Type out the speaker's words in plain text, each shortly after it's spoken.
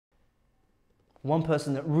One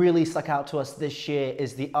person that really stuck out to us this year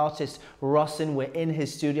is the artist Rossin. We're in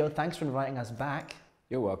his studio. Thanks for inviting us back.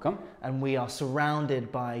 You're welcome. And we are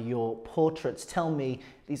surrounded by your portraits. Tell me,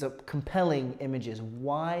 these are compelling images.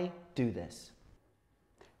 Why do this?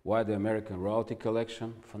 Why the American Royalty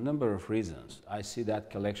Collection? For a number of reasons. I see that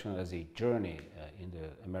collection as a journey in the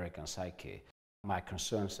American psyche. My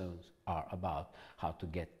concerns are about how to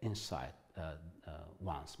get inside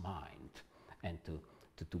one's mind and to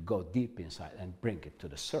go deep inside and bring it to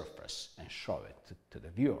the surface and show it to the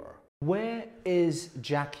viewer. Where is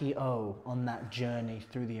Jackie O on that journey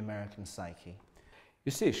through the American psyche?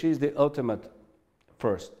 You see, she's the ultimate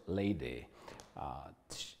first lady.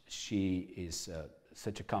 She is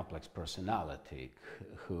such a complex personality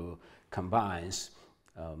who combines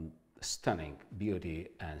stunning beauty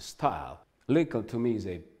and style. Lincoln, to me, is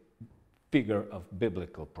a figure of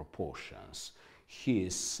biblical proportions. He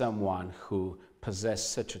is someone who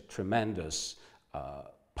possessed such a tremendous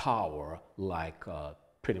power like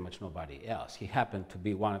pretty much nobody else. He happened to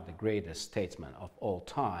be one of the greatest statesmen of all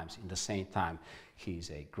times. In the same time, he's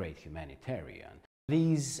a great humanitarian.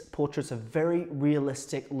 These portraits are very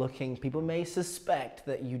realistic looking. People may suspect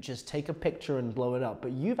that you just take a picture and blow it up,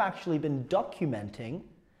 but you've actually been documenting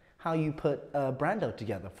how you put Brando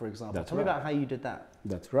together, for example. That's Tell right. me about how you did that.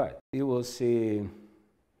 That's right. You will see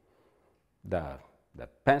the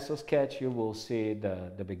pencil sketch, you will see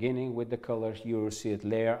the beginning with the colors, you will see it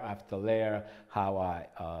layer after layer, how I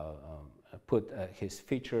put his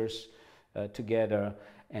features together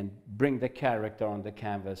and bring the character on the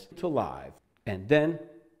canvas to life. And then,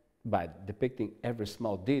 by depicting every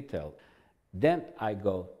small detail, then I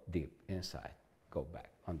go deep inside, go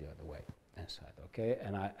back on the other way inside, okay?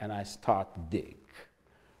 And I start dig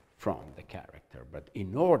from the character. But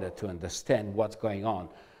in order to understand what's going on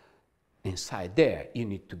inside there, you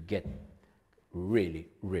need to get really,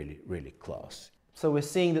 really, really close. So we're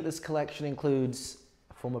seeing that this collection includes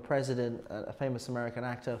a former president, a famous American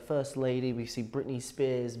actor, First Lady, we see Britney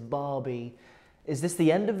Spears, Barbie. Is this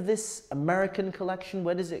the end of this American collection?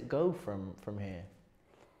 Where does it go from here?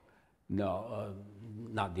 No,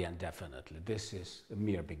 not the end, definitely. This is a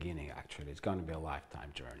mere beginning, actually. It's going to be a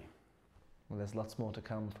lifetime journey. Well, there's lots more to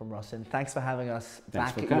come from Rossin. Thanks for having us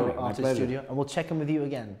Thanks back at coming. your My artist pleasure. studio, and we'll check in with you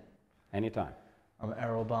again. Anytime. I'm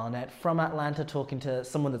Errol Barnett from Atlanta, talking to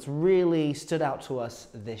someone that's really stood out to us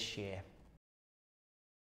this year.